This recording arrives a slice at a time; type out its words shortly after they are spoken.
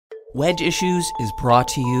Wedge Issues is brought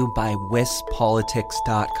to you by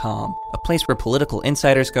WisPolitics.com, a place where political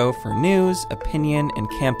insiders go for news, opinion, and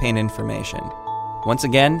campaign information. Once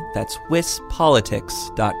again, that's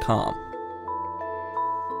WisPolitics.com.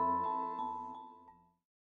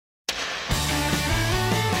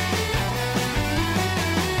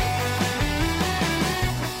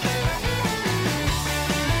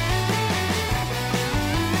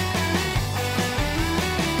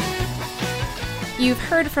 You've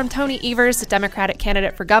heard from Tony Evers, the Democratic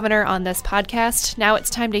candidate for governor, on this podcast. Now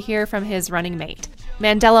it's time to hear from his running mate.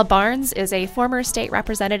 Mandela Barnes is a former state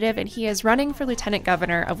representative, and he is running for lieutenant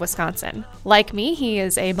governor of Wisconsin. Like me, he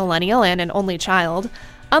is a millennial and an only child.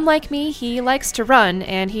 Unlike me, he likes to run,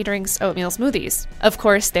 and he drinks oatmeal smoothies. Of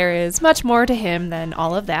course, there is much more to him than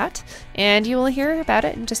all of that, and you will hear about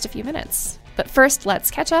it in just a few minutes. But first,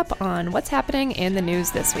 let's catch up on what's happening in the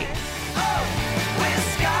news this week.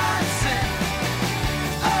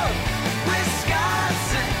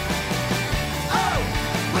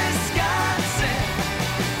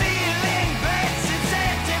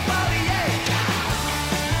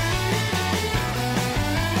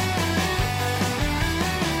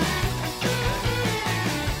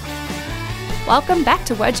 Welcome back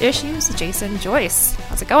to Wedge Issues, Jason Joyce.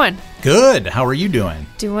 How's it going? Good. How are you doing?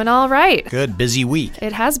 Doing all right. Good. Busy week.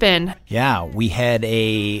 It has been. Yeah, we had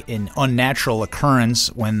an unnatural occurrence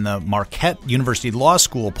when the Marquette University Law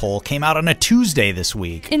School poll came out on a Tuesday this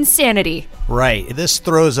week. Insanity. Right. This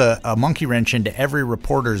throws a monkey wrench into every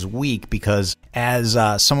reporter's week because, as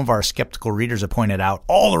some of our skeptical readers have pointed out,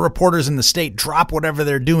 all the reporters in the state drop whatever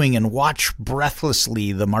they're doing and watch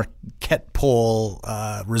breathlessly the Marquette poll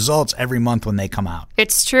results every month when they come out.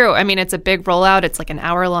 It's true. I mean, it's a big rollout. It's like an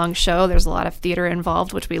hour-long show. There's a lot of theater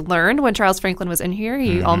involved, which we learned when Charles Franklin was in here.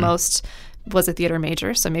 He almost was a theater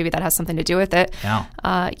major, so maybe that has something to do with it.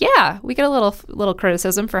 Yeah. We get a little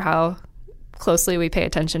criticism for how closely we pay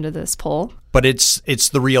attention to this poll. But it's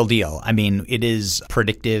the real deal. I mean, it is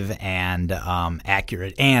predictive and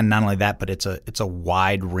accurate, and not only that, but it's a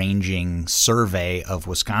wide-ranging survey of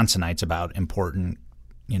Wisconsinites about important,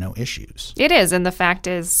 issues. It is, and the fact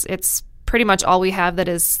is, it's pretty much all we have that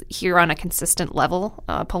is here on a consistent level,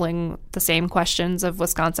 polling the same questions of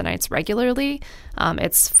Wisconsinites regularly.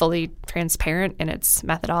 It's fully transparent in its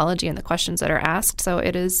methodology and the questions that are asked. So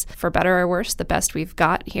it is, for better or worse, the best we've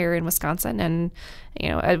got here in Wisconsin. And,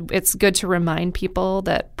 it's good to remind people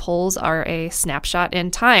that polls are a snapshot in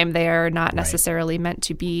time. They are not necessarily meant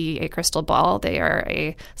to be a crystal ball. They are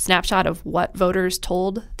a snapshot of what voters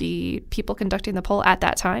told the people conducting the poll at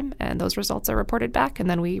that time. And those results are reported back, and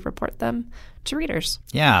then we report them to readers.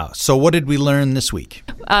 Yeah. So what did we learn this week?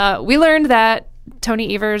 We learned that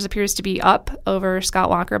Tony Evers appears to be up over Scott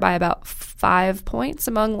Walker by about 5 points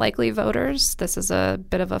among likely voters. This is a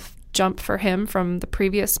bit of a jump for him from the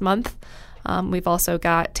previous month. We've also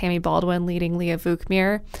got Tammy Baldwin leading Leah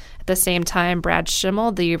Vukmir. At the same time, Brad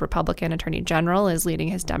Schimel, the Republican Attorney General, is leading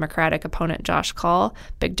his Democratic opponent, Josh Kaul.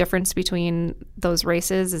 Big difference between those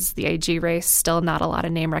races is the AG race. Still not a lot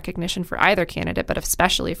of name recognition for either candidate, but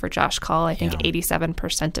especially for Josh Kaul. I think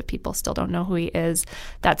 87% of people still don't know who he is.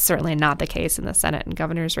 That's certainly not the case in the Senate and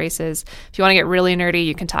governor's races. If you want to get really nerdy,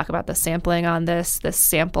 you can talk about the sampling on this. This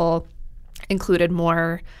sample included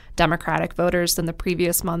more Democratic voters than the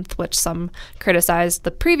previous month, which some criticized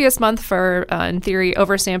the previous month for, in theory,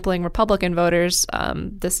 oversampling Republican voters.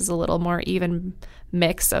 This is a little more even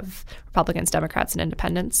mix of Republicans, Democrats, and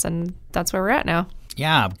independents, and that's where we're at now.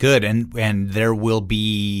 Yeah, good. And there will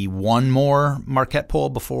be one more Marquette poll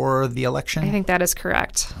before the election? I think that is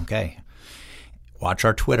correct. Okay. Watch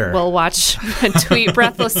our Twitter. We'll watch and tweet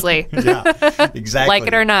breathlessly. Yeah, exactly. Like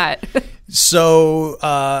it or not. So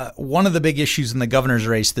one of the big issues in the governor's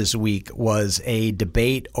race this week was a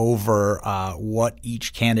debate over what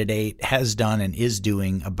each candidate has done and is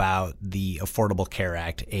doing about the Affordable Care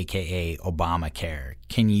Act, a.k.a. Obamacare.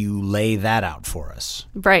 Can you lay that out for us?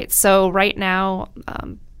 Right. So right now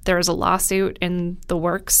there is a lawsuit in the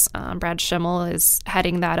works. Brad Schimel is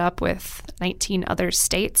heading that up with 19 other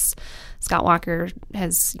states. Scott Walker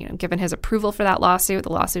has given his approval for that lawsuit.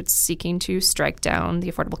 The lawsuit's seeking to strike down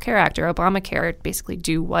the Affordable Care Act, or Obamacare, basically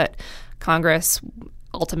do what Congress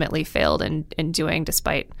ultimately failed in doing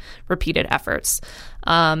despite repeated efforts.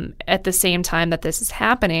 At the same time that this is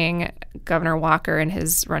happening, Governor Walker and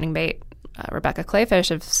his running mate, Rebecca Kleefisch,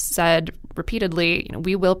 have said repeatedly,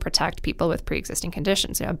 we will protect people with pre-existing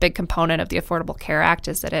conditions. A big component of the Affordable Care Act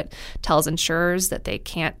is that it tells insurers that they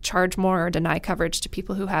can't charge more or deny coverage to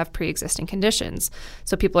people who have pre-existing conditions.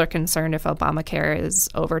 So people are concerned if Obamacare is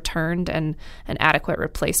overturned and an adequate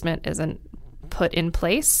replacement isn't put in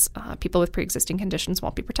place, people with pre-existing conditions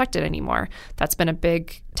won't be protected anymore. That's been a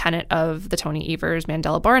big tenet of the Tony Evers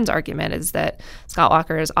Mandela Barnes argument, is that Scott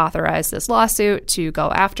Walker has authorized this lawsuit to go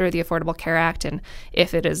after the Affordable Care Act, and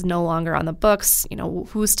if it is no longer on the books,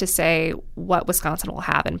 who's to say what Wisconsin will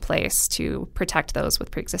have in place to protect those with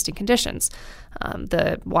pre-existing conditions?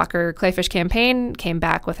 The Walker Clayfish campaign came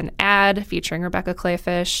back with an ad featuring Rebecca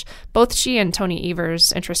Clayfish. Both she and Tony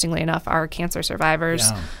Evers, interestingly enough, are cancer survivors.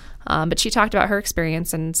 Yeah. But she talked about her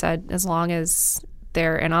experience and said as long as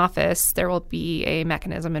they're in office, there will be a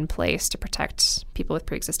mechanism in place to protect people with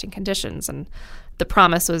pre-existing conditions. And the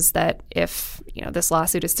promise was that if this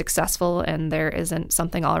lawsuit is successful and there isn't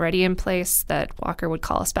something already in place, that Walker would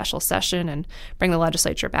call a special session and bring the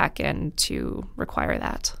legislature back in to require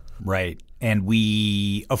that. Right. And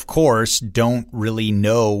we, of course, don't really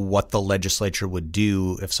know what the legislature would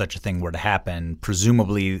do if such a thing were to happen.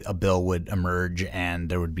 Presumably a bill would emerge and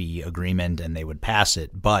there would be agreement and they would pass it,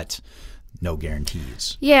 but no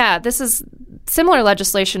guarantees. Yeah, similar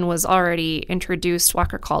legislation was already introduced.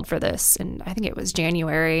 Walker called for this, and I think it was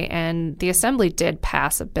January, and the Assembly did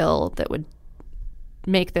pass a bill that would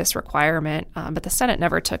make this requirement, but the Senate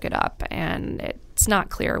never took it up, and it's not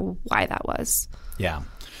clear why that was. Yeah.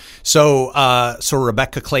 So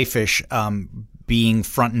Rebecca Clayfish, being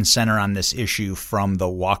front and center on this issue from the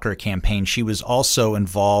Walker campaign, she was also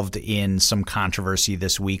involved in some controversy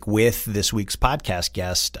this week with this week's podcast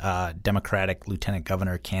guest, Democratic Lieutenant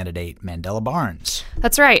Governor candidate Mandela Barnes.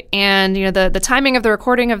 That's right. And, the timing of the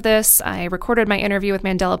recording of this, I recorded my interview with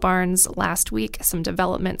Mandela Barnes last week. Some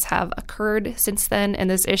developments have occurred since then in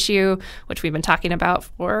this issue, which we've been talking about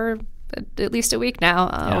for at least a week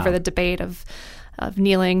now, over the debate of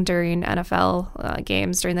kneeling during NFL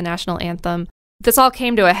games during the national anthem. This all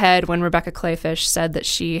came to a head when Rebecca Clayfish said that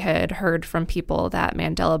she had heard from people that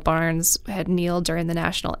Mandela Barnes had kneeled during the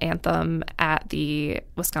national anthem at the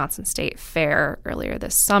Wisconsin State Fair earlier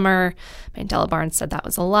this summer. Mandela Barnes said that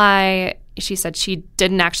was a lie. She said she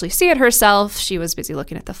didn't actually see it herself. She was busy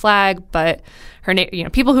looking at the flag, but her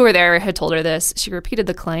people who were there had told her this. She repeated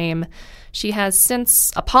the claim. She has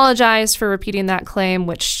since apologized for repeating that claim,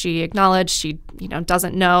 which she acknowledged she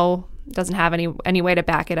doesn't know, doesn't have any way to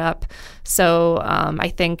back it up. So I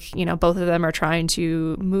think both of them are trying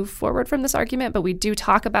to move forward from this argument, but we do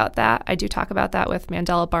talk about that. I do talk about that with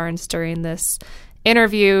Mandela Barnes during this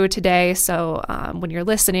interview today. So when you're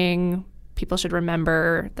listening, people should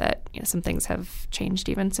remember that some things have changed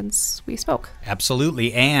even since we spoke.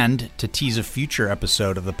 Absolutely. And to tease a future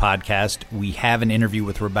episode of the podcast, we have an interview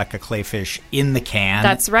with Rebecca Clayfish in the can.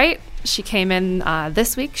 That's right. She came in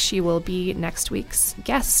this week. She will be next week's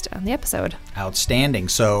guest on the episode. Outstanding.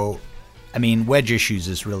 So, Wedge Issues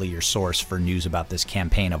is really your source for news about this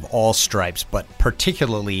campaign of all stripes, but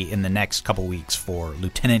particularly in the next couple weeks for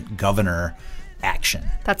Lieutenant Governor action.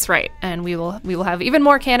 That's right. And we will have even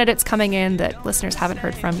more candidates coming in that listeners haven't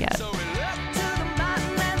heard from yet.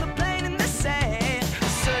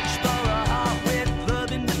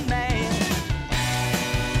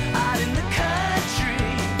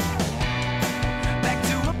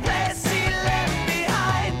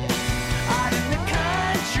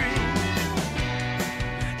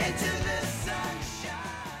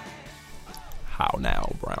 How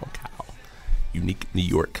now, brown cow? Unique New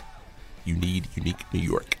York. You need unique New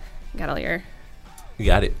York. Got all your You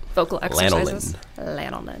got it. Vocal exercises.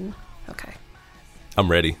 Lanolin. Okay. I'm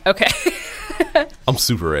ready. Okay. I'm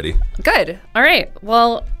super ready. Good. All right.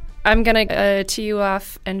 Well, I'm going to tee you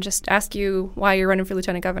off and just ask you why you're running for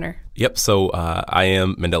lieutenant governor. Yep. So I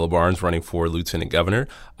am Mandela Barnes running for lieutenant governor,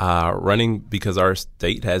 running because our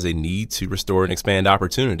state has a need to restore and expand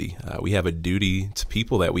opportunity. We have a duty to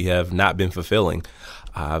people that we have not been fulfilling.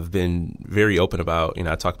 I've been very open about,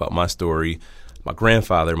 I talk about my story. My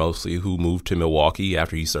grandfather mostly, who moved to Milwaukee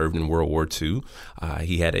after he served in World War II.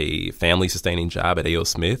 He had a family-sustaining job at A.O.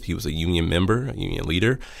 Smith. He was a union member, a union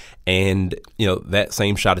leader. And, that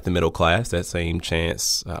same shot at the middle class, that same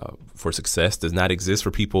chance for success does not exist for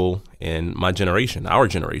people in my generation, our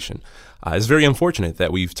generation. It's very unfortunate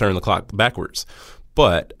that we've turned the clock backwards.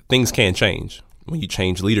 But things can change. When you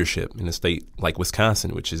change leadership in a state like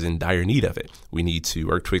Wisconsin, which is in dire need of it, we need to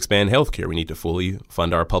work to expand healthcare. We need to fully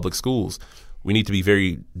fund our public schools. We need to be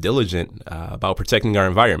very diligent about protecting our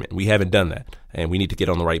environment. We haven't done that, and we need to get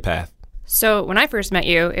on the right path. So when I first met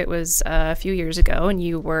you, it was a few years ago, and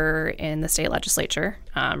you were in the state legislature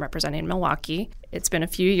representing Milwaukee. It's been a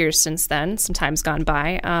few years since then, some time's gone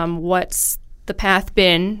by. What's the path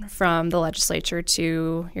been from the legislature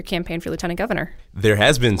to your campaign for lieutenant governor? There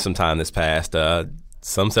has been some time this past.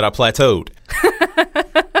 Some said I plateaued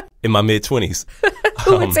in my mid-20s.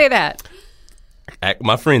 Who would say that?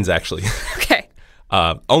 My friends, actually. Okay.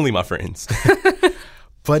 Only my friends.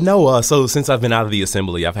 But no, so since I've been out of the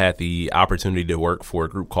assembly, I've had the opportunity to work for a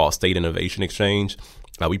group called State Innovation Exchange.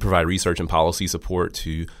 We provide research and policy support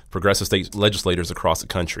to progressive state legislators across the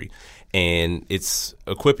country. And it's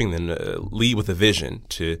equipping them to lead with a vision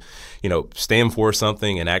to, stand for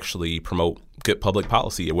something and actually promote good public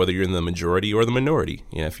policy, whether you're in the majority or the minority.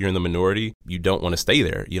 If you're in the minority, you don't want to stay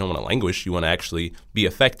there. You don't want to languish. You want to actually be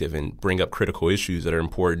effective and bring up critical issues that are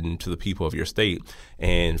important to the people of your state.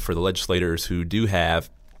 And for the legislators who do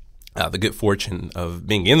have the good fortune of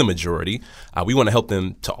being in the majority, we want to help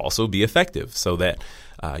them to also be effective so that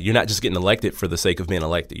you're not just getting elected for the sake of being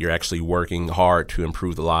elected. You're actually working hard to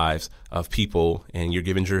improve the lives of people, and you're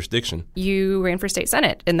given jurisdiction. You ran for state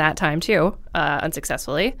senate in that time, too,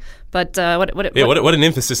 unsuccessfly. But what an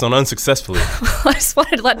emphasis on unsuccessfully. I just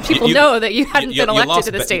wanted to let people know that you hadn't been elected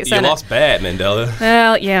to the state senate. You lost bad, Mandela.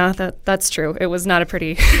 Well, yeah, that's true. It was not a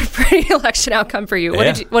pretty election outcome for you.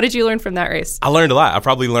 Yeah. What did you learn from that race? I learned a lot. I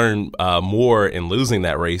probably learned more in losing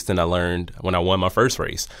that race than I learned when I won my first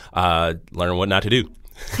race. Learned what not to do.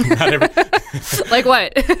 Like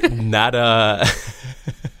what? Not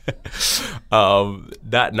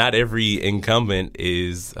every incumbent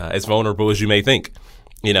is as vulnerable as you may think,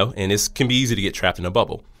 and it can be easy to get trapped in a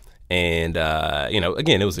bubble. And,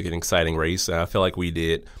 again, it was an exciting race. I feel like we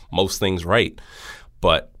did most things right,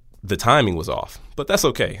 but the timing was off. But that's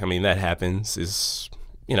okay. I mean, that happens.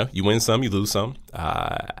 You win some, you lose some.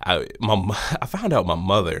 I found out my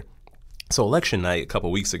mother, so election night a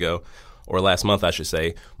couple weeks ago, or last month, I should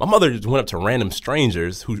say, my mother went up to random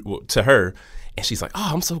strangers to her, and she's like,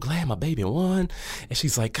 "Oh, I'm so glad my baby won." And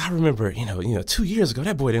she's like, "I remember, 2 years ago,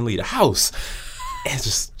 that boy didn't leave the house," and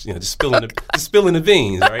just spilling the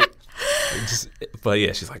beans, right? But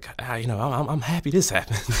yeah, she's like, I'm happy this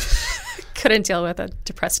happened. Couldn't deal with a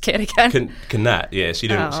depressed kid again. Could not. Yeah, she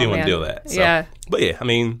didn't. She didn't want to deal with that. So. Yeah. But yeah, I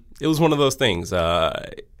mean, it was one of those things.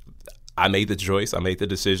 I made the choice. I made the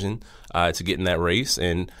decision to get in that race,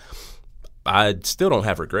 and I still don't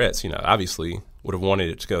have regrets. Obviously would have wanted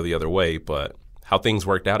it to go the other way, but how things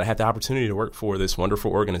worked out, I had the opportunity to work for this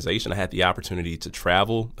wonderful organization. I had the opportunity to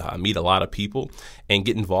travel, meet a lot of people, and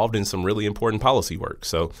get involved in some really important policy work.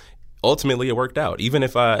 So ultimately, it worked out. Even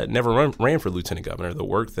if I never ran for lieutenant governor, the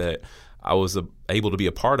work that I was able to be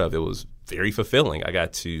a part of, it was very fulfilling. I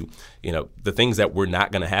got to, the things that were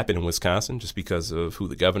not going to happen in Wisconsin just because of who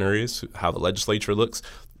the governor is, how the legislature looks.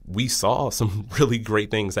 We saw some really great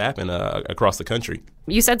things happen across the country.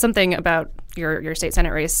 You said something about your state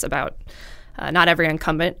senate race about not every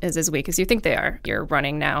incumbent is as weak as you think they are. You're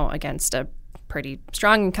running now against a pretty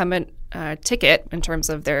strong incumbent ticket in terms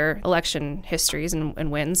of their election histories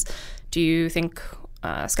and wins. Do you think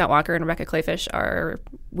Scott Walker and Rebecca Kleefisch are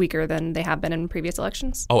weaker than they have been in previous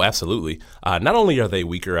elections? Oh, absolutely. Not only are they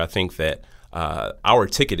weaker, I think that our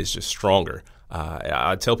ticket is just stronger.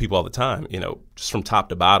 I tell people all the time, just from top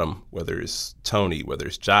to bottom, whether it's Tony, whether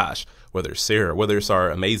it's Josh, whether it's Sarah, whether it's our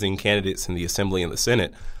amazing candidates in the Assembly and the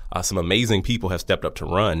Senate, some amazing people have stepped up to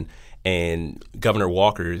run. And Governor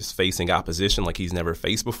Walker is facing opposition like he's never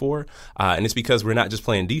faced before. And it's because we're not just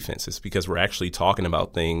playing defense. It's because we're actually talking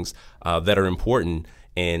about things that are important.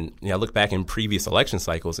 And I look back in previous election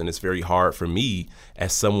cycles, and it's very hard for me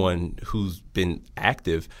as someone who's been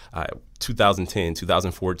active 2010,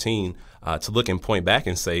 2014, to look and point back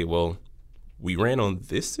and say, well, we ran on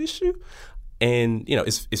this issue. And,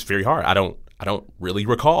 it's very hard. I don't really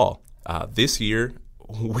recall. This year,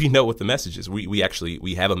 we know what the message is.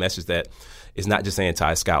 We have a message that is not just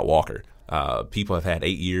anti-Scott Walker. People have had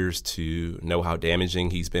 8 years to know how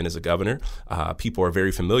damaging he's been as a governor. People are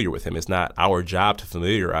very familiar with him. It's not our job to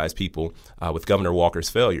familiarize people with Governor Walker's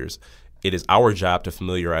failures. It is our job to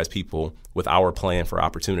familiarize people with our plan for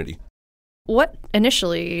opportunity. What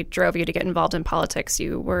initially drove you to get involved in politics?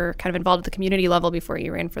 You were kind of involved at the community level before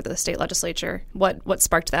you ran for the state legislature. What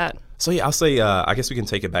sparked that? So yeah, I'll say I guess we can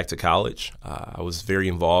take it back to college. I was very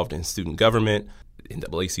involved in student government.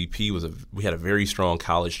 NAACP we had a very strong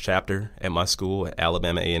college chapter at my school at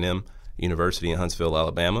Alabama A&M University in Huntsville,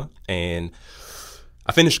 Alabama, and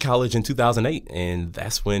I finished college in 2008, and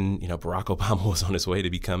that's when Barack Obama was on his way to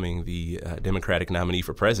becoming the Democratic nominee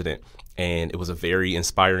for president, and it was a very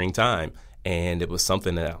inspiring time, and it was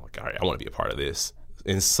something that all right, I want to be a part of this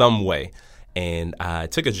in some way. And I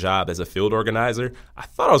took a job as a field organizer. I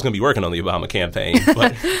thought I was going to be working on the Obama campaign,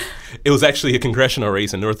 but it was actually a congressional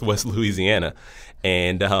race in Northwest Louisiana.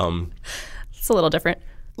 And it's a little different.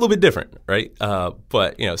 A little bit different, right?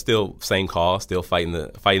 But still same cause, still fighting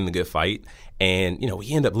the good fight. And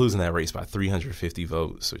we end up losing that race by 350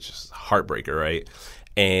 votes, which is a heartbreaker, right?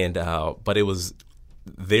 And but it was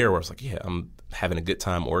there where I was like, yeah, having a good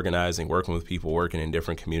time organizing, working with people, working in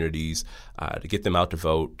different communities to get them out to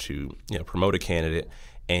vote, to promote a candidate.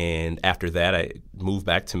 And after that, I moved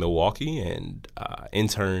back to Milwaukee and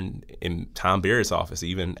interned in Tom Barrett's office,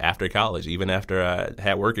 even after college, even after I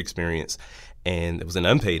had work experience. And it was an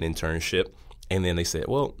unpaid internship. And then they said,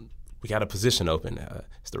 well, we got a position open.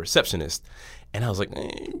 It's the receptionist. And I was like,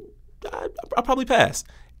 I'll probably pass.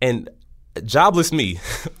 And jobless me,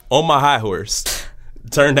 on my high horse,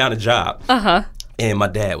 turned down a job. And my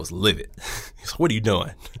dad was livid. He's like, what are you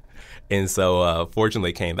doing? And so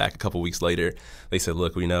fortunately, came back a couple weeks later. They said,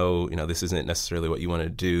 look, we know this isn't necessarily what you want to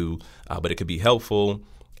do, but it could be helpful.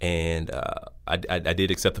 And I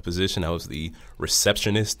did accept the position. I was the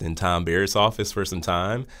receptionist in Tom Barrett's office for some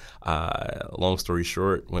time. Long story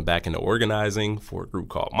short, went back into organizing for a group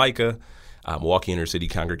called MICA, Milwaukee Inner City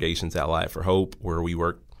Congregations Allied for Hope, where we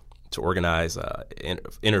work to organize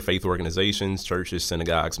interfaith organizations, churches,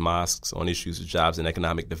 synagogues, mosques on issues of jobs and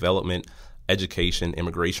economic development, education,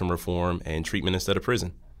 immigration reform, and treatment instead of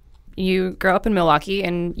prison. You grew up in Milwaukee,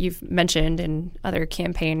 and you've mentioned in other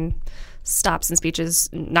campaign stops and speeches,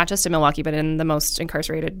 not just in Milwaukee, but in the most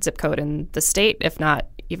incarcerated zip code in the state, if not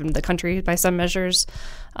even the country by some measures.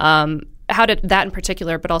 How did that in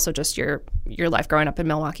particular, but also just your life growing up in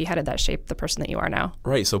Milwaukee, how did that shape the person that you are now?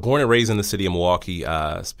 Right. So born and raised in the city of Milwaukee,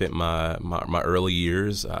 spent my early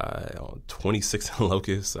years, 26 in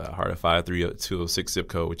Locust, Heart of 53206 zip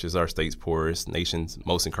code, which is our state's poorest, nation's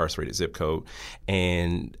most incarcerated zip code.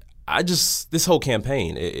 And this whole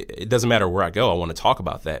campaign, it doesn't matter where I go. I want to talk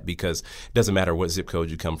about that because it doesn't matter what zip code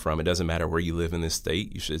you come from. It doesn't matter where you live in this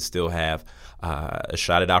state. You should still have a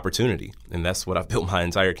shot at opportunity. And that's what I've built my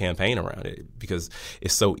entire campaign around it, because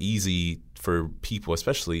it's so easy for people,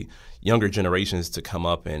 especially younger generations, to come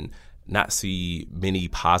up and not see many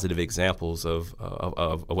positive examples of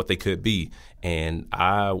what they could be. And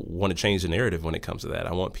I want to change the narrative when it comes to that.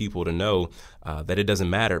 I want people to know that it doesn't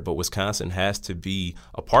matter, but Wisconsin has to be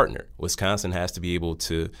a partner. Wisconsin has to be able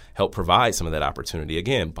to help provide some of that opportunity,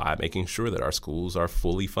 again, by making sure that our schools are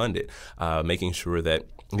fully funded, making sure that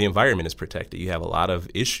the environment is protected. You have a lot of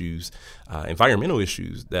issues, environmental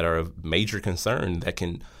issues, that are of major concern that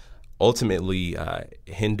can ultimately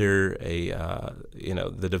hinder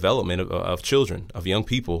the development of children, of young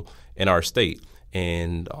people in our state.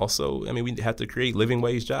 And also, we have to create living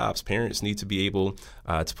wage jobs. Parents need to be able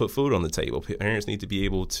to put food on the table. Parents need to be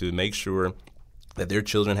able to make sure that their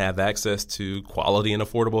children have access to quality and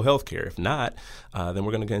affordable health care. If not, then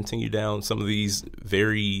we're going to continue down some of these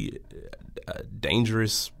very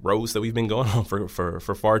dangerous roads that we've been going on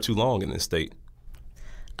for far too long in this state.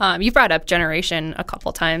 You've brought up generation a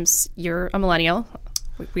couple times. You're a millennial.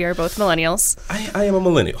 We are both millennials. I am a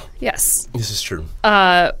millennial. Yes. This is true.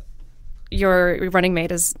 Your running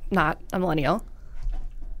mate is not a millennial.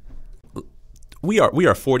 We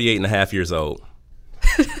are 48 and a half years old.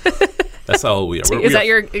 That's how old we are. Is that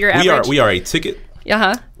your average? We are a ticket.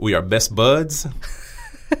 Uh-huh. We are best buds.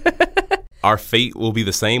 Our fate will be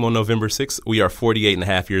the same on November 6th. We are 48 and a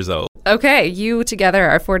half years old. Okay, you together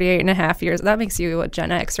are 48 and a half years. That makes you a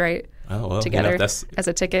Gen X, right? Oh, well, together that's as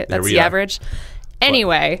a ticket. That's the average.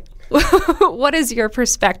 Anyway, what is your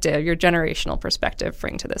perspective, your generational perspective,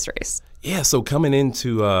 bring to this race? Yeah, so coming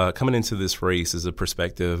into this race is a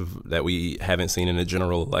perspective that we haven't seen in a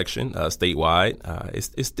general election statewide.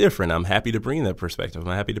 It's different. I'm happy to bring that perspective.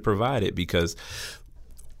 I'm happy to provide it because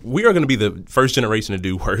we are going to be the first generation to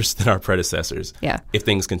do worse than our predecessors if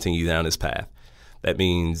things continue down this path. That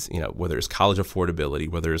means, whether it's college affordability,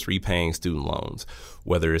 whether it's repaying student loans,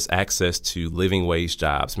 whether it's access to living wage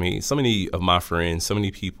jobs. So many of my friends, so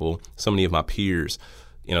many people, so many of my peers,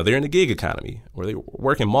 they're in the gig economy where they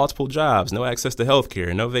work in multiple jobs, no access to health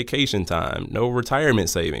care, no vacation time, no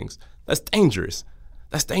retirement savings. That's dangerous.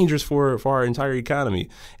 That's dangerous for our entire economy.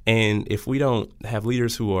 And if we don't have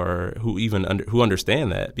leaders who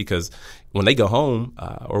understand that, because when they go home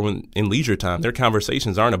or when in leisure time, their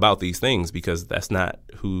conversations aren't about these things because that's not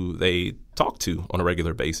who they talk to on a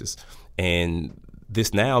regular basis. And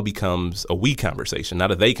this now becomes a we conversation,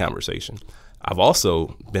 not a they conversation. I've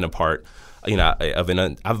also been a part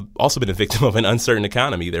I've also been a victim of an uncertain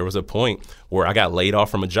economy. There was a point where I got laid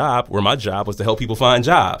off from a job where my job was to help people find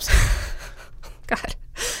jobs. God.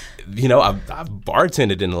 I've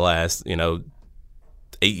bartended in the last, 8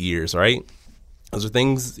 years, right? Those are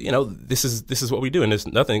things, this is what we do. And there's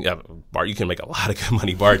nothing, you can make a lot of good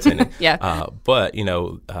money bartending. Yeah. But,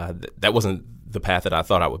 that wasn't the path that I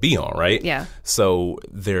thought I would be on, right? Yeah. So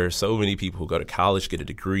there are so many people who go to college, get a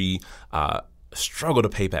degree, struggle to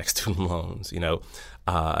pay back student loans,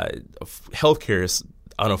 healthcare is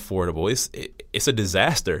unaffordable. It's a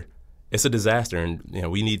disaster it's a disaster. And,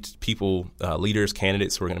 we need people, leaders,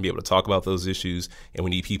 candidates who are going to be able to talk about those issues. And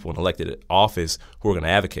we need people in elected office who are going to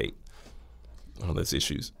advocate on those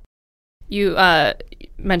issues. You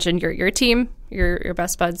mentioned your team, your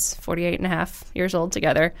best buds, 48 and a half years old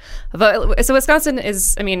together. But, so Wisconsin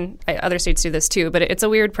is, other states do this too, but it's a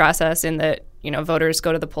weird process in that, voters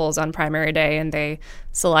go to the polls on primary day and they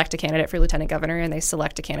select a candidate for lieutenant governor and they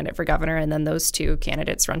select a candidate for governor. And then those two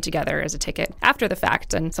candidates run together as a ticket after the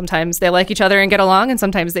fact. And sometimes they like each other and get along and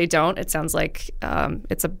sometimes they don't. It sounds like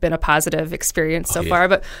it's been a positive experience so far.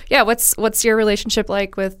 But yeah, what's your relationship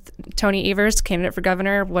like with Tony Evers, candidate for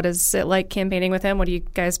governor? What is it like campaigning with him? What do you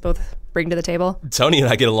guys both bring to the table? Tony and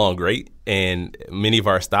I get along great. And many of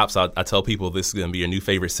our stops, I tell people this is going to be your new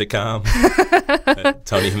favorite sitcom,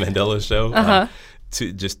 Tony and Mandela Show.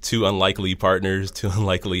 Just two unlikely partners, two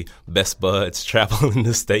unlikely best buds traveling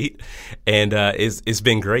the state. And it's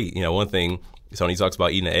been great. One thing, Tony talks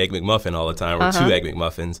about eating an Egg McMuffin all the time, or 2 Egg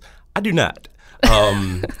McMuffins. I do not.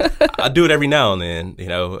 I do it every now and then.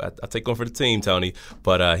 I take one for the team, Tony.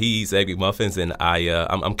 But he eats Egg McMuffins, and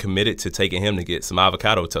I'm committed to taking him to get some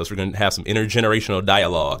avocado toast. We're going to have some intergenerational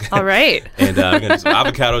dialogue. All right. And we're going to do some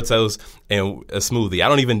avocado toast and a smoothie. I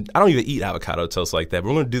don't even eat avocado toast like that. But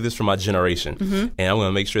we're going to do this for my generation, and I'm going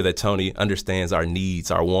to make sure that Tony understands our needs,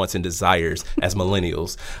 our wants, and desires as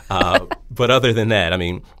millennials. But other than that,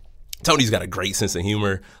 Tony's got a great sense of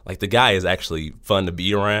humor. Like, the guy is actually fun to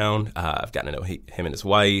be around. I've gotten to know him and his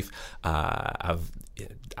wife. I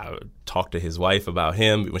talked to his wife about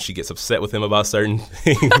him when she gets upset with him about certain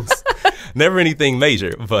things. Never anything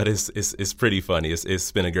major, but it's pretty funny.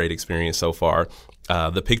 It's been a great experience so far.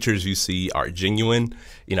 The pictures you see are genuine.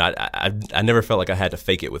 I never felt like I had to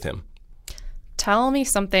fake it with him. Tell me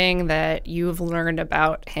something that you've learned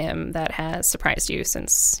about him that has surprised you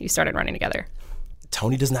since you started running together.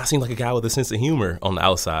 Tony does not seem like a guy with a sense of humor on the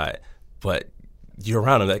outside, but you're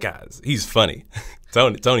around him, he's funny.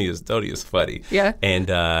 Tony is funny. Yeah.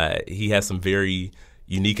 And he has some very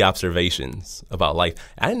unique observations about life.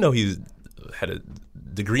 I didn't know he had a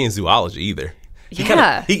degree in zoology either. He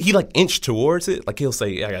inched towards it. Like, he'll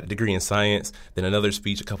say, I got a degree in science. Then another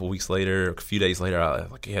speech a few days later,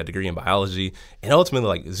 he had a degrry in biology. And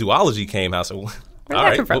ultimately, zoology came out. So, where did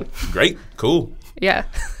that come from? Well, great, cool. Yeah.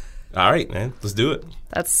 All right, man, let's do it.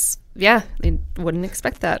 I wouldn't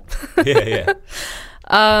expect that. Yeah.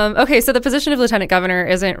 Okay, so the position of lieutenant governor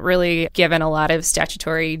isn't really given a lot of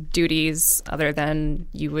statutory duties other than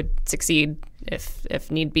you would succeed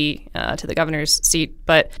if need be to the governor's seat.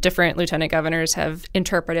 But different lieutenant governors have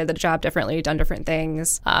interpreted the job differently, done different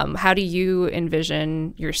things. How do you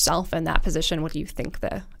envision yourself in that position? What do you think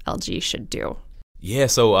the LG should do? Yeah,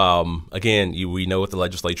 so again, we know what the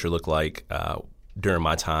legislature looked like during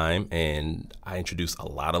my time, and I introduced a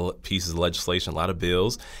lot of pieces of legislation, a lot of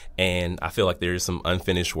bills, and I feel like there's some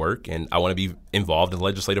unfinished work, and I want to be involved in the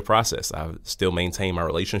legislative process. I still maintain my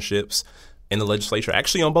relationships in the legislature,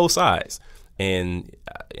 actually on both sides, and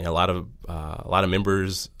a lot of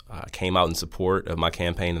members came out in support of my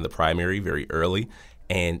campaign in the primary very early.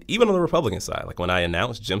 And even on the Republican side, like when I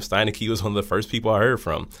announced, Jim Steineke was one of the first people I heard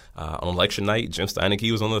from. On election night, Jim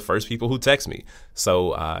Steineke was one of the first people who texted me.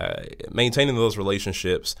 So maintaining those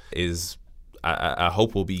relationships is, I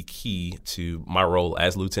hope, will be key to my role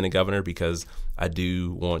as lieutenant governor, because I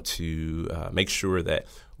do want to make sure that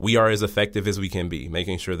we are as effective as we can be,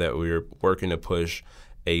 making sure that we're working to push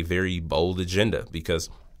a very bold agenda, because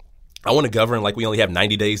I want to govern like we only have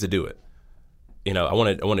 90 days to do it. I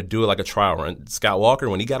want to do it like a trial run. Scott Walker,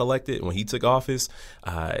 when he got elected, when he took office,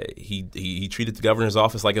 he treated the governor's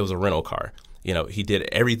office like it was a rental car. He did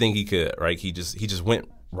everything he could, right? He just went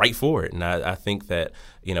right for it. And I think that,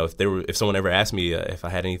 if someone ever asked me if I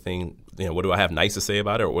had anything, what do I have nice to say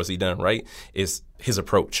about it, or was he done right, is his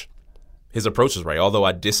approach. His approach is right. Although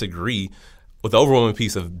I disagree with the overwhelming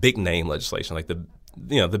piece of big name legislation, like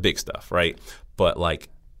the big stuff, right? But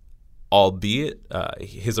albeit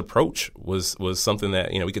his approach was something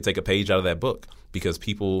that, we could take a page out of that book, because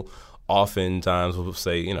people oftentimes will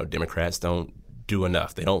say, Democrats don't do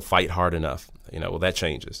enough. They don't fight hard enough. Well, that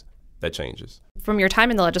changes. That changes. From your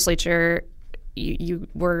time in the legislature, you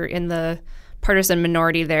were in the partisan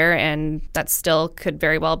minority there, and that still could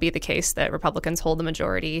very well be the case that Republicans hold the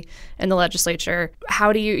majority in the legislature.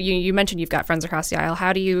 How do you mentioned you've got friends across the aisle.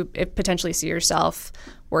 How do you potentially see yourself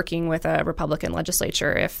working with a Republican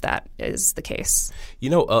legislature if that is the case?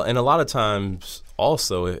 And a lot of times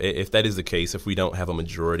also, if that is the case, if we don't have a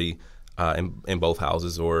majority in both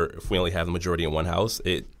houses, or if we only have the majority in one house,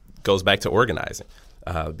 it goes back to organizing,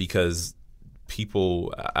 because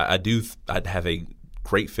people, I'd have a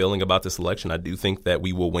great feeling about this election. I do think that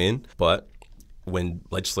we will win, but when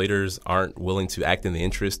legislators aren't willing to act in the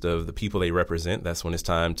interest of the people they represent, that's when it's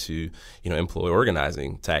time to, employ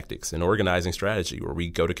organizing tactics and organizing strategy, where we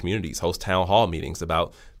go to communities, host town hall meetings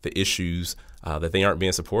about the issues that they aren't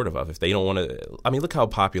being supportive of. If they don't want to, look how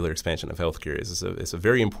popular expansion of healthcare is. It's a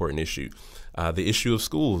very important issue. The issue of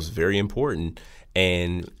schools, very important.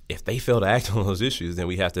 And if they fail to act on those issues, then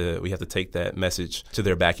we have to take that message to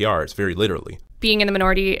their backyards, very literally. Being in the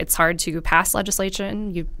minority, it's hard to pass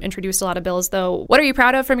legislation. You've introduced a lot of bills, though. What are you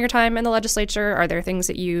proud of from your time in the legislature? Are there things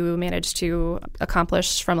that you managed to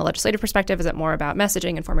accomplish from a legislative perspective? Is it more about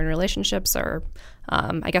messaging and forming relationships? Or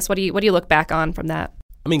I guess what do you look back on from that?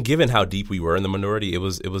 Given how deep we were in the minority, it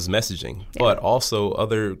was messaging, but also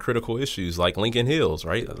other critical issues like Lincoln Hills,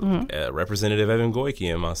 right? Mm-hmm. Representative Evan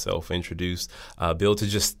Goyke and myself introduced a bill to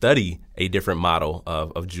just study a different model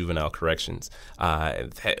of juvenile corrections.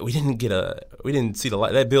 We didn't see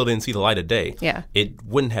that bill didn't see the light of day. Yeah. It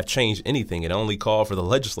wouldn't have changed anything. It only called for the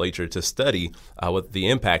legislature to study what the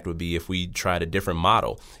impact would be if we tried a different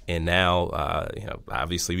model. And now,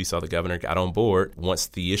 obviously we saw the governor got on board once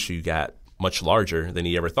the issue got much larger than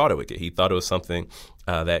he ever thought it would get. He thought it was something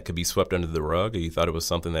that could be swept under the rug. He thought it was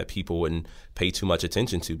something that people wouldn't pay too much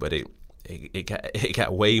attention to, but it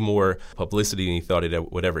got way more publicity than he thought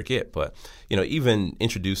it would ever get. But, even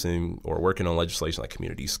introducing or working on legislation like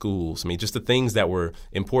community schools, just the things that were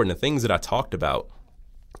important, the things that I talked about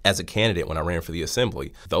as a candidate when I ran for the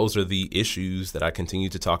assembly, those are the issues that I continue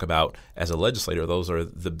to talk about as a legislator. Those are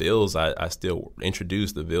the bills I still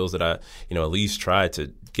introduce, the bills that I, at least tried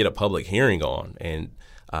to get a public hearing on. And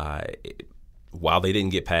while they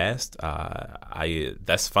didn't get passed,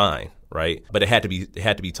 that's fine, right? But it had to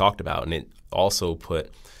be talked about, and it also put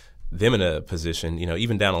them in a position,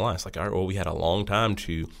 even down the line. It's like, all right, well, we had a long time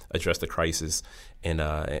to address the crisis and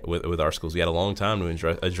with our schools. We had a long time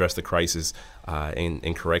to address the crisis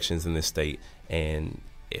in corrections in this state. And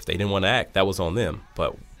if they didn't want to act, that was on them.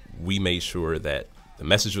 But we made sure that the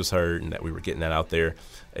message was heard and that we were getting that out there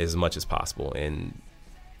as much as possible. And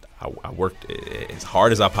I worked as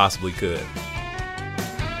hard as I possibly could.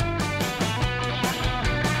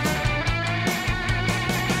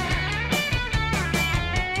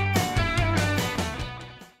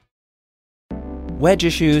 Wedge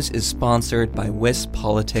Issues is sponsored by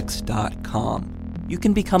WisPolitics.com. You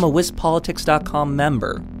can become a WisPolitics.com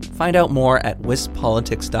member. Find out more at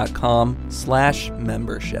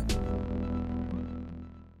WisPolitics.com/membership.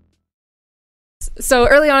 So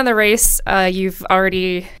early on in the race, you've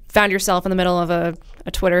already found yourself in the middle of a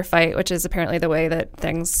Twitter fight, which is apparently the way that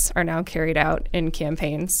things are now carried out in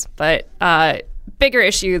campaigns. But bigger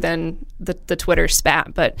issue than the Twitter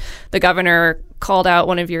spat. But the governor called out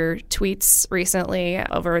one of your tweets recently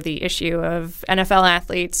over the issue of NFL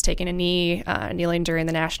athletes taking a knee, kneeling during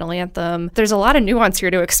the national anthem. There's a lot of nuance here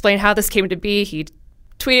to explain how this came to be. He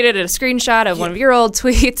tweeted a screenshot of one of your old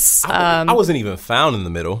tweets. I wasn't even found in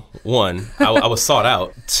the middle. One, I was sought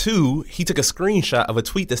out. Two, he took a screenshot of a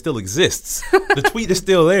tweet that still exists. The tweet is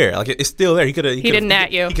still there. Like, it's still there. He didn't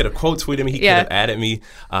at you. He could have quote tweeted me. He could have added me.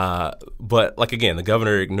 But again, the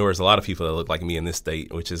governor ignores a lot of people that look like me in this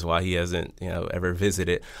state, which is why he hasn't ever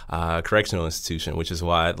visited a correctional institution, which is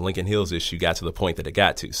why the Lincoln Hills issue got to the point that it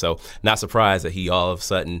got to. So not surprised that he all of a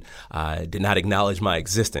sudden did not acknowledge my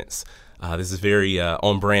existence. This is very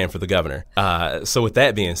on brand for the governor. So with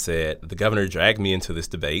that being said, the governor dragged me into this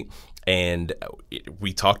debate, and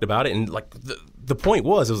we talked about it. And the point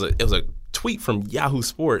was, it was a tweet from Yahoo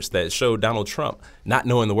Sports that showed Donald Trump not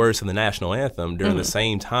knowing the words to the national anthem during the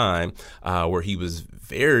same time where he was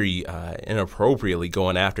very inappropriately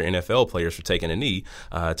going after NFL players for taking a knee,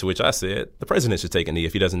 to which I said, the president should take a knee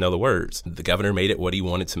if he doesn't know the words. The governor made it what he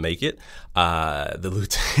wanted to make it. The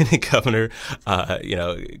lieutenant governor,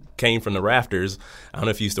 came from the rafters. I don't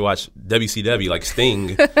know if you used to watch WCW, like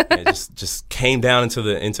Sting, and just came down onto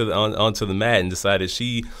the mat and decided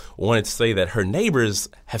she wanted to say that her neighbors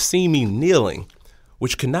have seen me kneeling,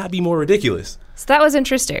 which could not be more ridiculous. So that was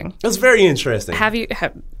interesting. That's very interesting.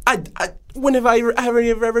 When have I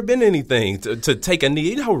ever been anything to take a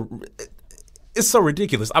knee? It's so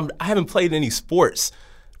ridiculous. I haven't played any sports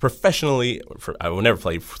professionally. I will never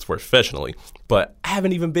play sports professionally, but I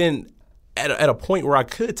haven't even been at a point where I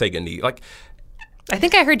could take a knee. Like, I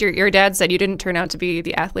think I heard your dad said you didn't turn out to be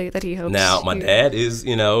the athlete that he hoped. Now, my dad is,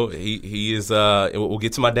 he is, we'll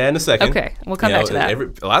get to my dad in a second. Okay, we'll come back to that.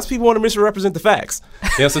 A lot of people want to misrepresent the facts.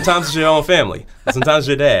 Sometimes it's your own family. Sometimes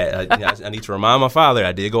your dad. I need to remind my father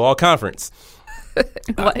I did go all conference.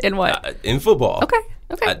 In what? In football.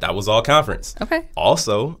 Okay. That was all conference. Okay.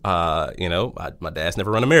 Also, my dad's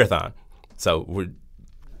never run a marathon. So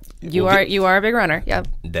You are a big runner. Yep.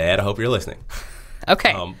 Dad, I hope you're listening.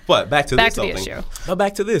 Okay. But back to the something. issue. But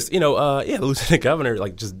back to this. The lieutenant governor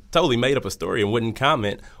just totally made up a story and wouldn't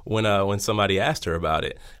comment when somebody asked her about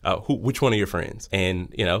it. Which one of your friends?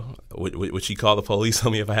 And would she call the police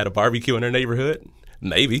on me if I had a barbecue in her neighborhood?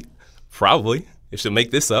 Maybe, probably. If she'll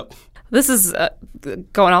make this up. This is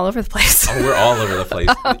going all over the place. Oh, we're all over the place.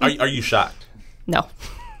 Are you shocked? No,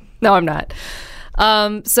 I'm not.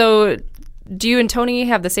 So do you and Tony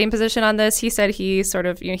have the same position on this? He said he sort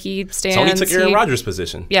of, he stands. Tony took Aaron Rodgers'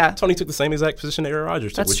 position. Yeah. Tony took the same exact position Aaron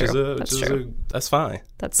Rodgers took, that's fine.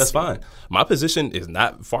 That's fine. My position is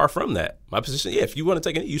not far from that. My position, if you want to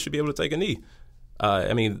take a knee, you should be able to take a knee.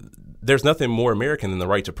 There's nothing more American than the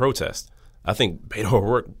right to protest. I think Beto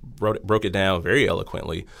O'Rourke broke it down very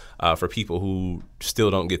eloquently for people who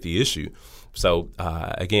still don't get the issue. So,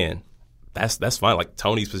 again, that's fine. Like,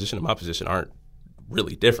 Tony's position and my position aren't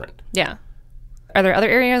really different. Yeah. Are there other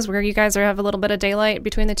areas where you guys have a little bit of daylight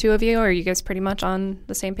between the two of you, or are you guys pretty much on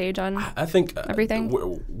the same page on I think everything?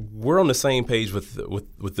 We're on the same page with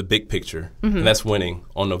the big picture, and that's winning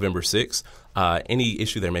on November 6th. Any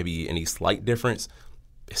issue there may be any slight difference.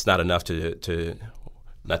 It's not enough to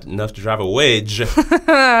drive a wedge.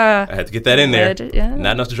 I had to get that in there. Wedge, yeah.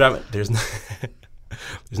 Not enough to drive it. There's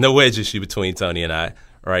no wedge issue between Tony and I.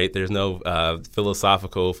 Right, there's no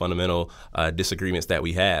philosophical, fundamental disagreements that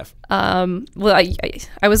we have. Well,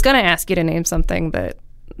 I was going to ask you to name something that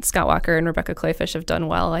Scott Walker and Rebecca Clayfish have done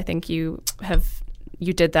well. I think you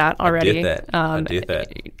did that already. I did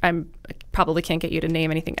that. I probably can't get you to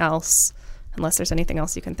name anything else unless there's anything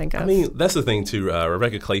else you can think of. I mean, that's the thing too.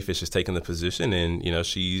 Rebecca Clayfish has taken the position, and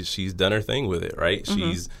she's done her thing with it. Right,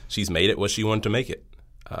 she's made it what she wanted to make it.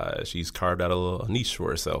 She's carved out a little niche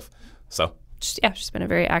for herself. So. She's been a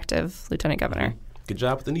very active lieutenant governor. Good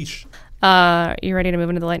job with the niche. You ready to move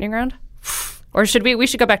into the lightning round? Or should we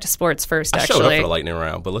should go back to sports first, actually. I showed up for the lightning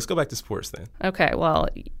round, but let's go back to sports then. Okay, well,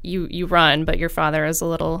 you run, but your father is a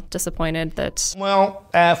little disappointed that... Well,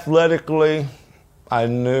 athletically, I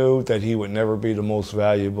knew that he would never be the most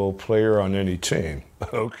valuable player on any team.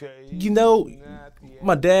 Okay.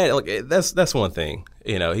 My dad, that's one thing.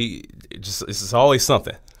 It's always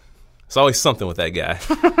something. It's always something with that guy.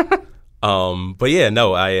 But yeah,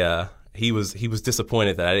 no, he was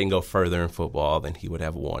disappointed that I didn't go further in football than he would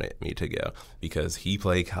have wanted me to go because he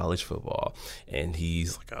played college football, and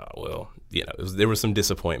he's like, there was some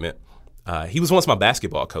disappointment. He was once my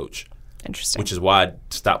basketball coach. Interesting. Which is why I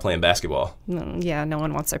stopped playing basketball. Yeah, no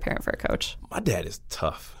one wants their parent for a coach. My dad is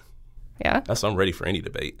tough. Yeah? That's why I'm ready for any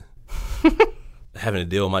debate. Having to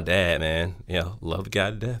deal with my dad, man. Love the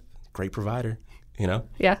guy to death. Great provider.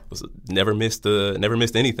 Yeah. Never missed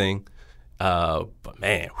anything. But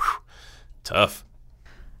man, tough.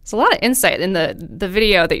 There's a lot of insight in the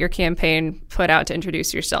video that your campaign put out to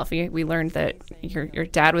introduce yourself. We learned that your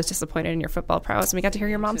dad was disappointed in your football prowess, and we got to hear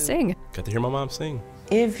your mom sing. Got to hear my mom sing.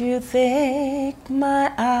 If you think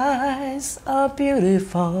my eyes are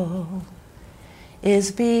beautiful,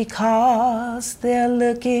 it's because they're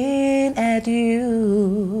looking at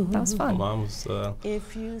you. That was fun. My mom was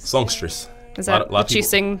songstress. Is that did she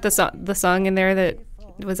sing the song in there?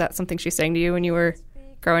 Was that something she sang to you when you were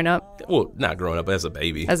growing up? Well, not growing up, as a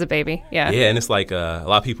baby. As a baby, yeah. Yeah, and it's like a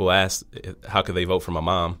lot of people ask, how could they vote for my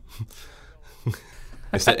mom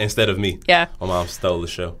instead of me? Yeah. My mom stole the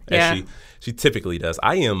show, yeah. as she typically does.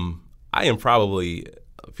 I am probably,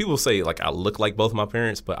 people say like I look like both of my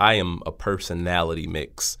parents, but I am a personality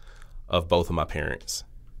mix of both of my parents.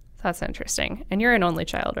 That's interesting. And you're an only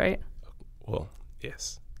child, right? Well,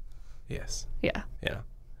 yes. Yeah. Yeah.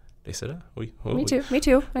 They said, Me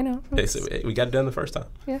too. I know. They said, we got it done the first time.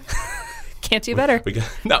 Yeah. Can't do better. You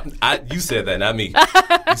said that, not me.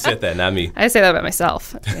 You said that, not me. I say that about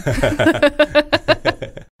myself.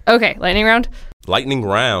 Okay, lightning round. Lightning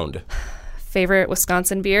round. Favorite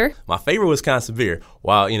Wisconsin beer? My favorite Wisconsin beer.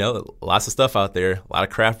 Wow, lots of stuff out there, a lot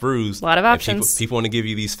of craft brews. A lot of options. People want to give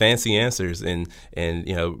you these fancy answers and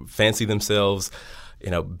fancy themselves,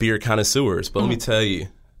 beer connoisseurs. But let me tell you,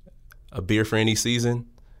 a beer for any season,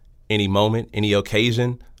 any moment, any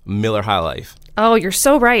occasion, Miller High Life. Oh, you're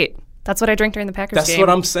so right. That's what I drink during the Packers game. That's what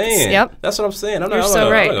I'm saying. Yep. That's what I'm saying. I'm not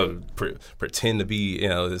going to pretend to be,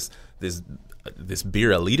 this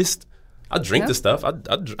beer elitist. I'll drink the stuff.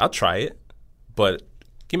 I'll try it. But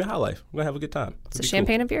give me a High Life. I'm going to have a good time. It's a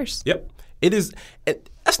champagne of beers. Yep. It is.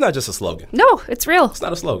 That's not just a slogan. No, it's real. It's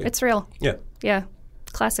not a slogan. It's real. Yeah. Yeah.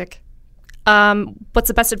 Classic. What's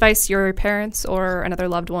the best advice your parents or another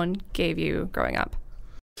loved one gave you growing up?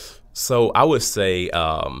 So I would say,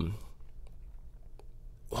 my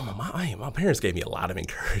parents gave me a lot of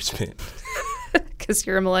encouragement. Because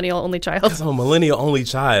you're a millennial only child. Because I'm a millennial only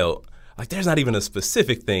child. Like, there's not even a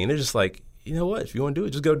specific thing. They're just like, you know what? If you want to do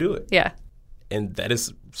it, just go do it. Yeah. And that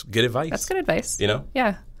is good advice. That's good advice. You know?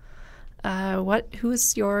 Yeah.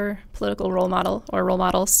 Who's your political role model or role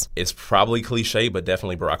models? It's probably cliche, but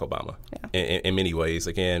definitely Barack Obama. Yeah. In many ways.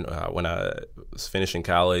 Again, when I was finishing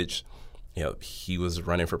college, he was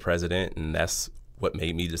running for president, and that's what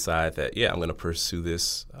made me decide that, I'm going to pursue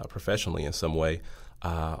this professionally in some way.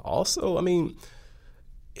 Also, I mean,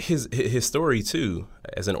 his story too,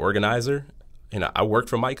 as an organizer. I worked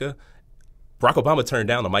for MICA. Barack Obama turned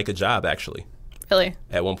down the MICA job, actually. Really?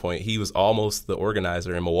 At one point, he was almost the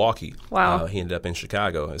organizer in Milwaukee. Wow. He ended up in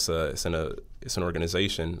Chicago. It's an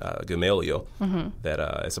organization, Gamaliel,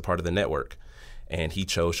 that is a part of the network, and he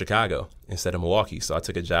chose Chicago instead of Milwaukee. So I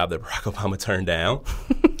took a job that Barack Obama turned down.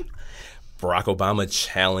 Barack Obama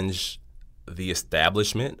challenged the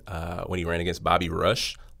establishment when he ran against Bobby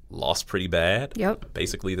Rush. Lost pretty bad. Yep.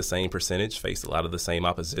 Basically the same percentage, faced a lot of the same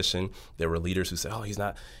opposition. There were leaders who said, he's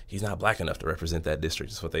not black enough to represent that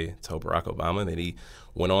district. That's what they told Barack Obama. And then he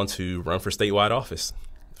went on to run for statewide office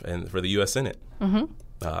and for the U.S. Senate.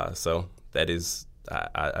 Mm-hmm. So that is,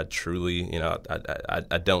 I truly,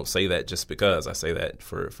 I don't say that just because. I say that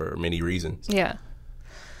for many reasons. Yeah.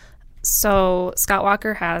 So Scott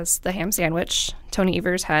Walker has the ham sandwich. Tony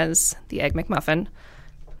Evers has the Egg McMuffin.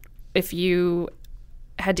 If you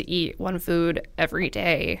had to eat one food every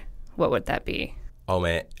day, what would that be? Oh,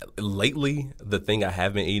 man. Lately, the thing I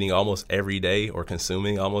have been eating almost every day or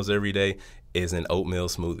consuming almost every day is an oatmeal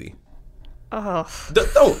smoothie. Oh.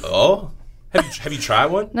 Have you tried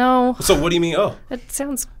one? No. So what do you mean, It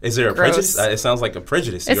sounds Is there a gross. prejudice? It sounds like a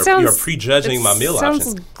prejudice. It You're prejudging my meal options.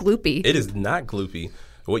 It sounds gloopy. It is not gloopy.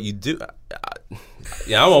 What you do...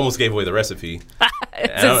 I almost gave away the recipe.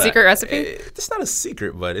 It's a secret recipe? It's not a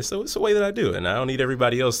secret, but it's a way that I do it. And I don't need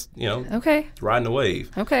everybody else, Okay. riding the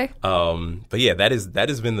wave. Okay. But yeah, that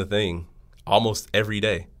has been the thing almost every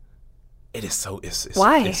day. It is so... It's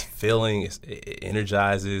Why? It's filling. It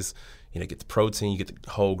energizes. Get the protein. You get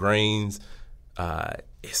the whole grains.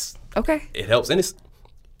 Okay. It helps. And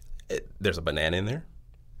there's a banana in there.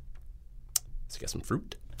 So you got some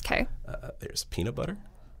fruit. Okay. There's peanut butter.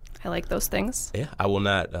 I like those things. Yeah, I will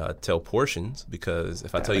not tell portions, because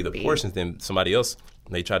if I tell you the portions, then somebody else,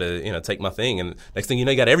 they try to take my thing, and next thing you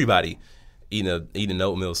know, you got everybody eating an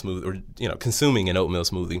oatmeal smoothie, or consuming an oatmeal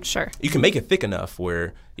smoothie. Sure. You can make it thick enough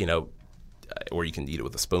where or you can eat it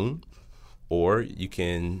with a spoon, or you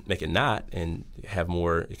can make it not and have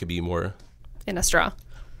more. It could be more in a straw.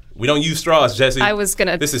 We don't use straws, Jesse. I was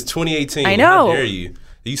gonna. This is 2018. I know. How dare you?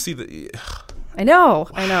 You see the. I know.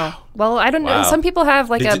 Wow. I know. Well, I don't know. Some people have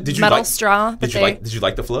like a metal straw. Did you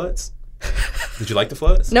like the floods? Did you like the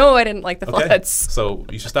floods? No, I didn't like the floods. So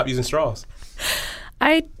you should stop using straws.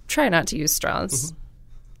 I try not to use straws.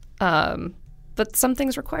 Mm-hmm. But some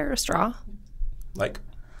things require a straw. Like?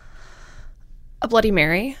 A Bloody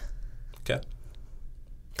Mary. Okay.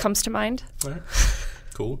 Comes to mind. All right.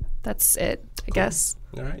 Cool. That's it, I guess.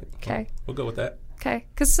 All right. Okay. We'll go with that. Okay,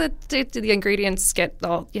 because the ingredients you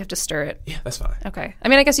have to stir it. Yeah, that's fine. Okay. I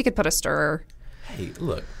mean, I guess you could put a stirrer. Hey,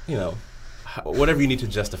 look, whatever you need to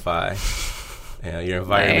justify your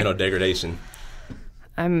environmental degradation.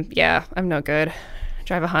 I'm no good. I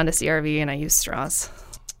drive a Honda CR-V and I use straws.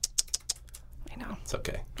 I know. It's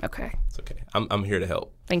okay. Okay. It's okay. I'm here to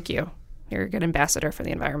help. Thank you. You're a good ambassador for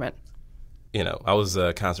the environment. I was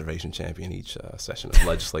a conservation champion each session of the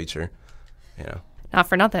legislature. Not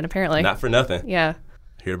for nothing, apparently. Not for nothing. Yeah.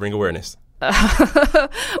 Here to bring awareness.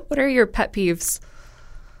 What are your pet peeves?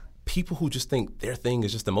 People who just think their thing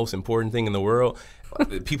is just the most important thing in the world.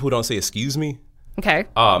 People who don't say excuse me. Okay.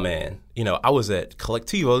 Oh, man. I was at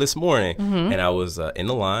Collectivo this morning, and I was in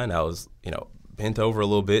the line. I was, bent over a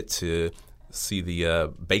little bit to see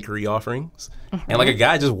the bakery offerings. And, like, a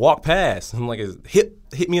guy just walked past. And, like, his hip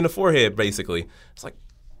hit me in the forehead, basically. It's like,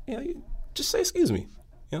 you just say excuse me.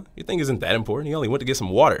 Your thing isn't that important. You only went to get some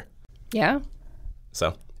water. Yeah.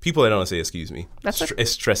 So people that don't say excuse me, it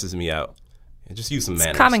stresses me out. Just use some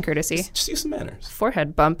manners. Common courtesy. Just use some manners.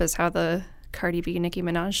 Forehead bump is how the Cardi B Nicki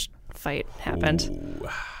Minaj fight happened. Ooh,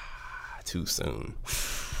 too soon.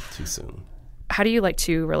 Too soon. How do you like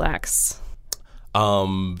to relax?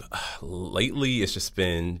 Lately it's just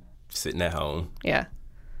been sitting at home. Yeah.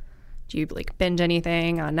 Do you binge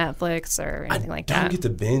anything on Netflix or anything like that? I don't get to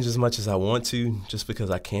binge as much as I want to, just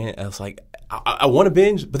because I can't. I was like, I want to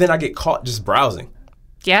binge, but then I get caught just browsing.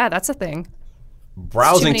 Yeah, that's a thing.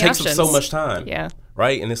 Browsing takes up so much time. Yeah.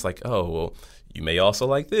 Right? And it's like, oh, well, you may also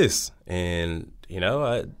like this. And,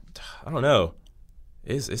 I don't know.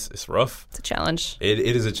 It's rough. It's a challenge. It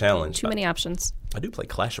is a challenge. Too many options. I do play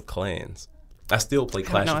Clash of Clans. I still play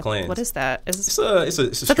Clash of Clans. What is that? It's a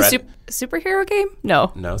superhero game?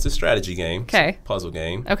 No. No, it's a strategy game. Okay. It's a puzzle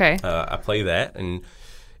game. Okay. I play that and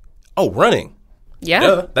running. Yeah.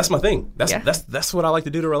 Duh, that's my thing. That's Yeah. that's what I like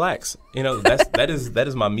to do to relax. That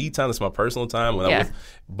is my me time. It's my personal time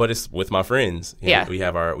but it's with my friends. Yeah. We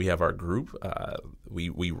have our group.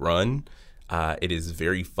 We run. It is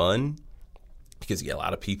very fun because you get a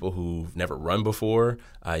lot of people who've never run before.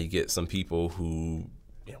 You get some people who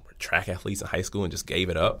were track athletes in high school and just gave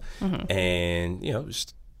it up. Mm-hmm. And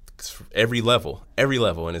just every level,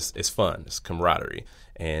 and it's fun. It's camaraderie.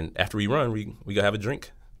 And after we run, we go have a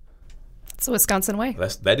drink. It's the Wisconsin way.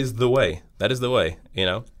 That is the way. That is the way.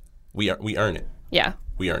 We earn it. Yeah.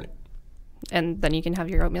 We earn it. And then you can have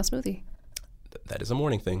your oatmeal smoothie. That is a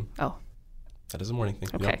morning thing. Oh. That is a morning thing.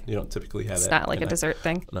 Okay. You don't typically have It's that. not like a dessert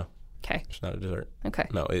thing? No. Okay. It's not a dessert. Okay.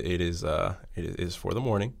 No, it is for the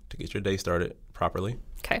morning to get your day started properly.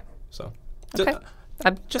 Okay. So. Okay.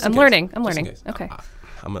 I'm learning. Okay.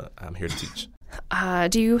 I'm here to teach.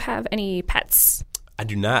 Do you have any pets? I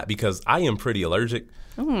do not, because I am pretty allergic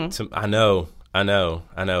to. I know.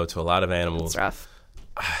 To a lot of animals. It's rough.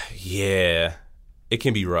 Yeah, it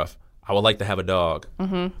can be rough. I would like to have a dog,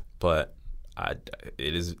 but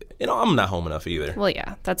it is. I'm not home enough either. Well,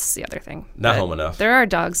 yeah, that's the other thing. Not But home enough. There are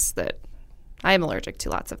dogs that I am allergic to.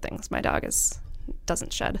 Lots of things. My dog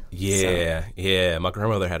doesn't shed. Yeah, yeah. My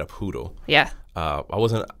grandmother had a poodle. Yeah. I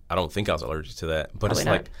don't think I was allergic to that, but Probably it's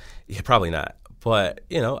not. like, yeah, probably not. But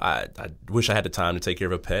I wish I had the time to take care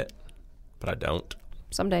of a pet, but I don't.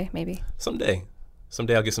 Someday, maybe. Someday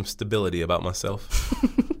I'll get some stability about myself.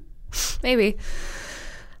 Maybe.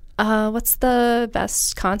 What's the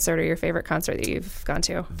best concert or your favorite concert that you've gone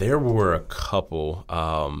to? There were a couple.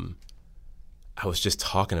 I was just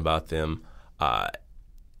talking about them. I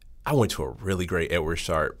went to a really great Edward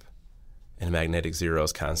Sharpe and Magnetic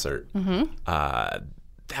Zeros concert.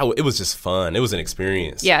 It was just fun. It was an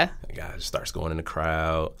experience. Yeah. The guy just starts going in the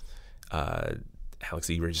crowd. Alex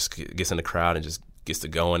Eber just gets in the crowd and just gets to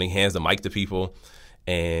going. He hands the mic to people,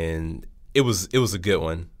 and it was a good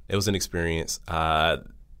one. It was an experience.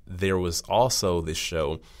 There was also this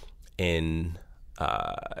show in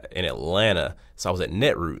Atlanta. So I was at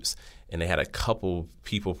Netroots, and they had a couple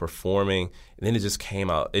people performing, and then it just came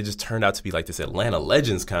out. It just turned out to be like this Atlanta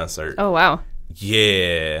Legends concert. Oh, wow.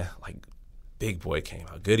 Yeah, like Big Boy came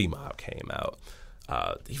out, Goody Mob came out,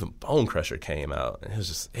 even Bone Crusher came out, and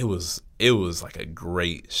it was like a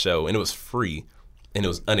great show, and it was free, and it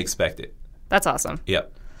was unexpected. That's awesome.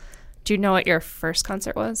 Yep. Do you know what your first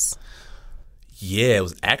concert was? Yeah, it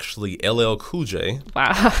was actually LL Cool J.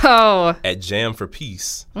 Wow. At Jam for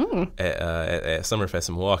Peace at Summerfest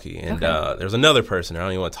in Milwaukee, and there's another person there. I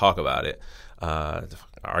don't even want to talk about it.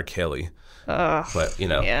 R. Kelly. But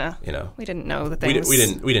Yeah. We didn't know the things we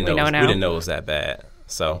didn't know now. we didn't know it was that bad.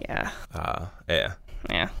 So Yeah. yeah.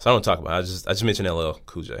 Yeah. So I don't talk about it. I just mentioned LL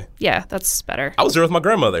Cool J. Yeah, that's better. I was there with my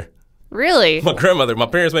grandmother. Really? My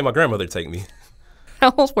parents made my grandmother take me.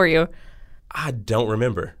 How old were you? I don't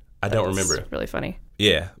remember. That's really funny.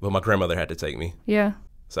 Yeah, but my grandmother had to take me. Yeah.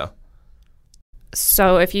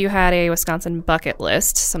 So if you had a Wisconsin bucket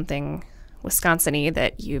list, something Wisconsin-y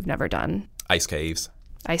that you've never done. ice caves.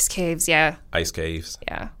 Ice caves, yeah. Ice caves.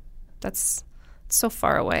 Yeah. That's so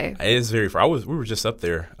far away. It is very far. We were just up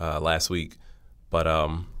there last week. But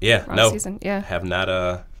yeah, Wrong season, yeah. Have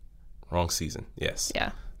not wrong season. Yes.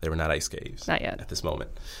 Yeah. They were not ice caves. Not yet. At this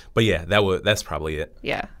moment. But yeah, that's probably it.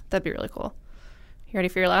 Yeah, that'd be really cool. You ready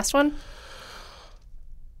for your last one?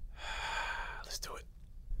 Let's do it.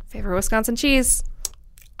 Favorite Wisconsin cheese?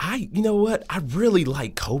 You know what? I really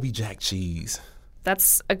like Colby Jack cheese.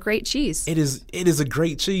 That's a great cheese. It is a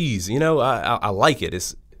great cheese. I like it.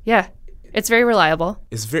 It's very reliable.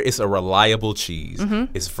 It's a reliable cheese.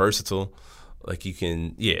 Mm-hmm. It's versatile. Like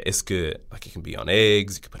it's good. Like it can be on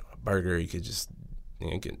eggs. You can put it on a burger. You could just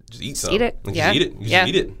you can just eat something. Eat it. You Yeah. just eat it. You just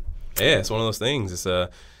eat it. Yeah, it's one of those things.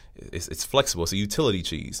 It's flexible. It's a utility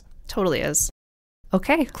cheese. Totally is.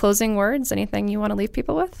 Okay, closing words. Anything you want to leave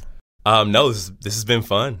people with? No, this has been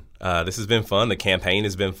fun. This has been fun. The campaign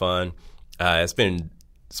has been fun. It's been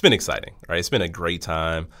exciting. Right? It's been a great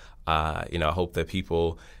time. I hope that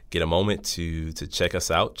people get a moment to check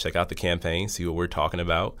us out, check out the campaign, see what we're talking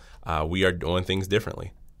about. We are doing things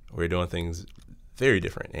differently. We're doing things very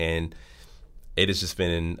different, and it has just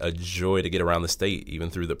been a joy to get around the state, even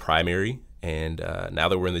through the primary. And now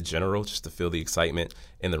that we're in the general, just to feel the excitement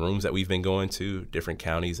in the rooms that we've been going to, different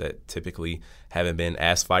counties that typically haven't been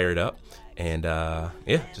as fired up. And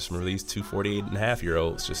just remember these two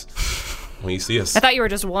 48-and-a-half-year-olds just when you see us. I thought you were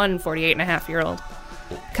just one 48-and-a-half-year-old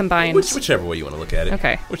combined. Whichever way you want to look at it.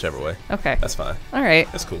 Okay. Whichever way. Okay. That's fine. All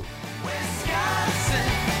right. That's cool. Wisconsin.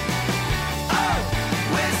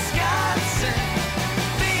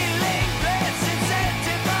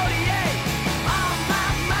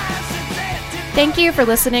 Thank you for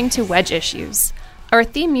listening to Wedge Issues. Our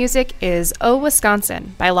theme music is Oh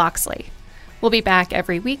Wisconsin by Loxley. We'll be back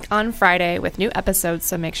every week on Friday with new episodes,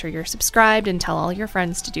 so make sure you're subscribed and tell all your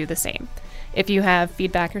friends to do the same. If you have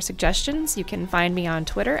feedback or suggestions, you can find me on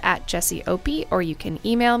Twitter at Jessie Opie, or you can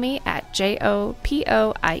email me at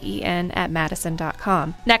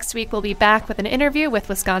jopoien@madison.com. Next week, we'll be back with an interview with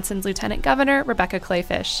Wisconsin's Lieutenant Governor, Rebecca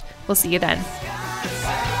Clayfish. We'll see you then.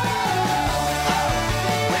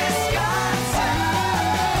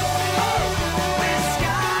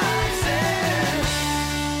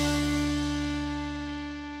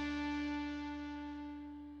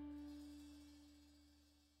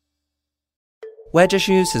 Wedge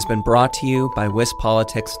Issues has been brought to you by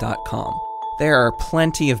WisPolitics.com. There are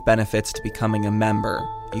plenty of benefits to becoming a member.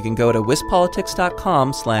 You can go to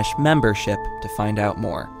WisPolitics.com/membership to find out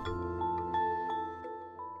more.